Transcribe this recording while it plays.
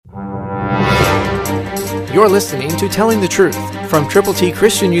You're listening to Telling the Truth from Triple T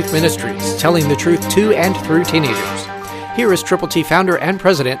Christian Youth Ministries, telling the truth to and through teenagers. Here is Triple T founder and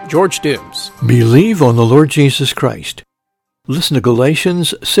president, George Dooms. Believe on the Lord Jesus Christ. Listen to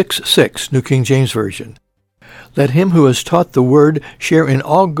Galatians 6:6, New King James Version. Let him who has taught the word share in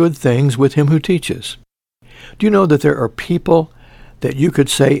all good things with him who teaches. Do you know that there are people that you could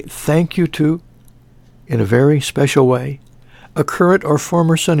say thank you to in a very special way? A current or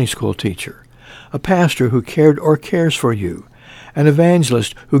former Sunday school teacher, a pastor who cared or cares for you, an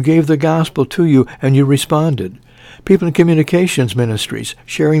evangelist who gave the gospel to you and you responded, people in communications ministries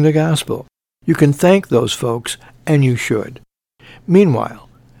sharing the gospel. You can thank those folks, and you should. Meanwhile,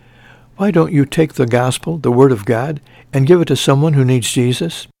 why don't you take the gospel, the Word of God, and give it to someone who needs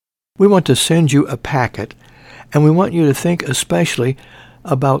Jesus? We want to send you a packet, and we want you to think especially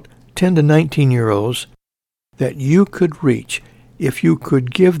about 10 to 19-year-olds that you could reach if you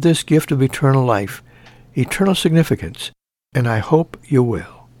could give this gift of eternal life, eternal significance, and I hope you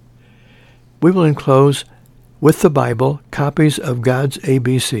will. We will enclose with the Bible copies of God's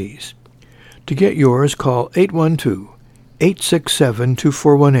ABCs. To get yours, call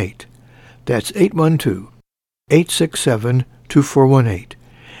 812-867-2418. That's 812-867-2418.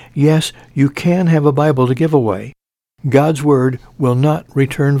 Yes, you can have a Bible to give away. God's Word will not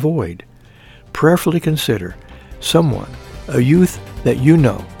return void. Prayerfully consider someone, a youth that you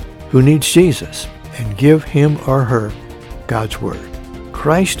know, who needs Jesus, and give him or her God's Word.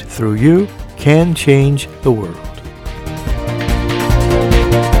 Christ, through you, can change the world.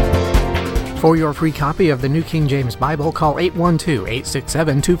 For your free copy of the New King James Bible, call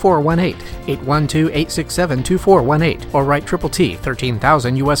 812-867-2418, 812-867-2418, or write Triple T,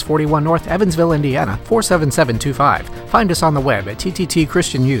 13,000 U.S. 41 North, Evansville, Indiana, 47725. Find us on the web at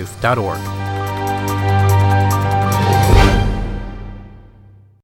tttchristianyouth.org.